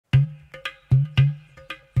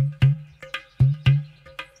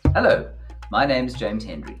Hello, my name is James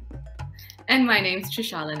Hendry. And my name's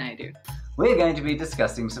Trishala Naidu. We're going to be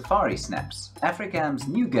discussing SafariSnaps, Africam's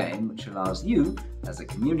new game which allows you, as a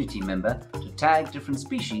community member, to tag different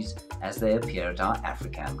species as they appear at our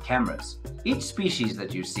Africam cameras. Each species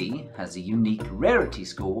that you see has a unique rarity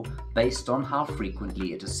score based on how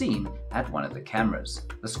frequently it is seen at one of the cameras.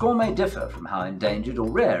 The score may differ from how endangered or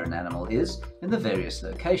rare an animal is in the various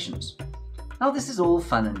locations. Now, this is all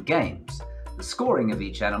fun and games. The scoring of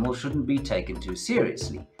each animal shouldn't be taken too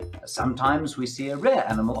seriously, as sometimes we see a rare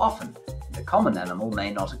animal often, and a common animal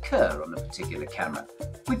may not occur on a particular camera.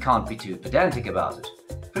 We can't be too pedantic about it.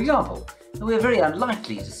 For example, we're very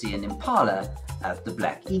unlikely to see an impala at the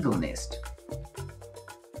black eagle nest.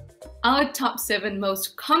 Our top 7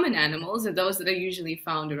 most common animals are those that are usually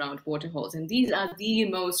found around waterholes, and these are the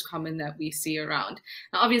most common that we see around.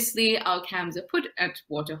 Now, obviously, our cams are put at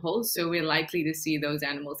waterholes, so we're likely to see those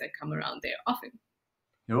animals that come around there often.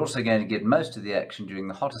 You're also going to get most of the action during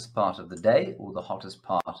the hottest part of the day or the hottest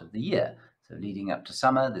part of the year. So leading up to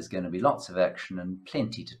summer, there's going to be lots of action and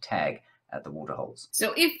plenty to tag at the waterholes.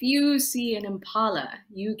 So if you see an impala,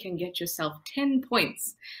 you can get yourself 10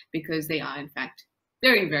 points because they are, in fact,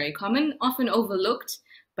 very, very common, often overlooked,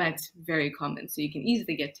 but very common. So you can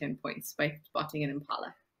easily get 10 points by spotting an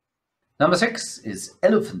impala. Number 6 is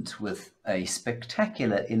elephant with a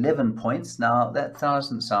spectacular 11 points. Now, that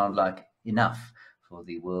doesn't sound like enough for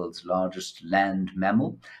the world's largest land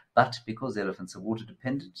mammal, but because elephants are water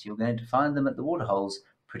dependent, you're going to find them at the waterholes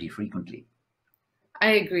pretty frequently.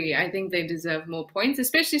 I agree. I think they deserve more points,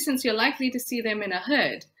 especially since you're likely to see them in a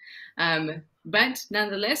herd. But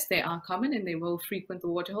nonetheless, they are common and they will frequent the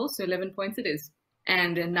waterholes, so 11 points it is.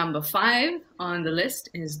 And number 5 on the list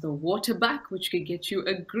is the waterbuck, which could get you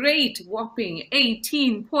a great whopping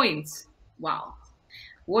 18 points. Wow.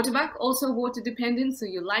 Waterbuck, also water dependent, so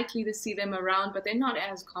you're likely to see them around, but they're not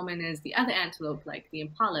as common as the other antelope, like the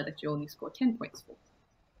impala, that you only score 10 points for.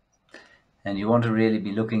 And you want to really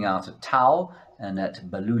be looking out at Tau and at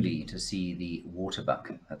Baluli to see the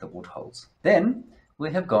waterbuck at the waterholes. Then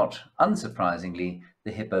we have got, unsurprisingly, the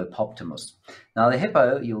hippopotamus. Now, the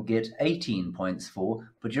hippo you'll get 18 points for,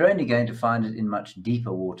 but you're only going to find it in much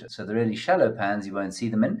deeper water. So the really shallow pans, you won't see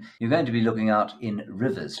them in. You're going to be looking out in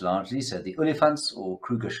rivers largely, so the olifants or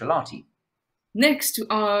Kruger Shalati. Next,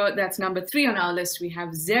 that's number 3 on our list, we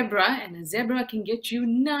have zebra, and a zebra can get you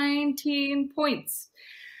 19 points.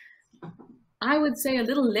 I would say a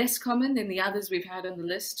little less common than the others we've had on the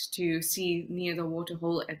list to see near the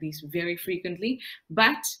waterhole, at least very frequently,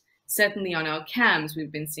 but certainly on our cams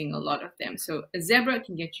we've been seeing a lot of them. So a zebra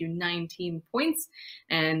can get you 19 points,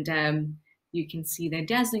 and you can see their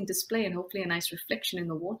dazzling display and hopefully a nice reflection in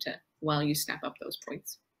the water while you snap up those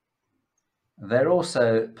points. They're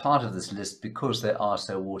also part of this list because they are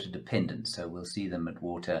so water dependent, so we'll see them at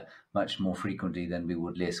water much more frequently than we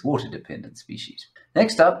would less water dependent species.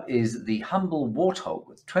 Next up is the humble warthog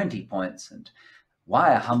with 20 points, and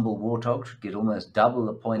why a humble warthog should get almost double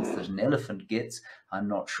the points that an elephant gets, I'm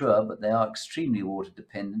not sure, but they are extremely water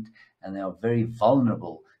dependent and they are very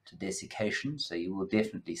vulnerable to desiccation, so you will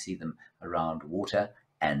definitely see them around water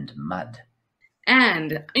and mud.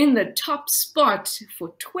 And in the top spot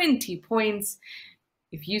for 20 points,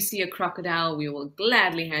 if you see a crocodile, we will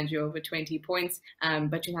gladly hand you over 20 points,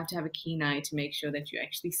 but you'll have to have a keen eye to make sure that you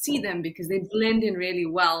actually see them because they blend in really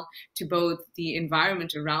well to both the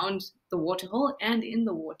environment around the waterhole and in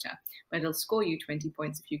the water. But it'll score you 20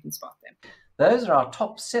 points if you can spot them. Those are our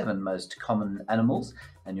top 7 most common animals,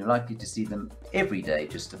 and you're likely to see them every day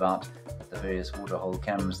just about at the various waterhole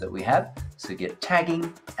cameras that we have, so get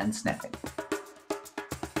tagging and snapping.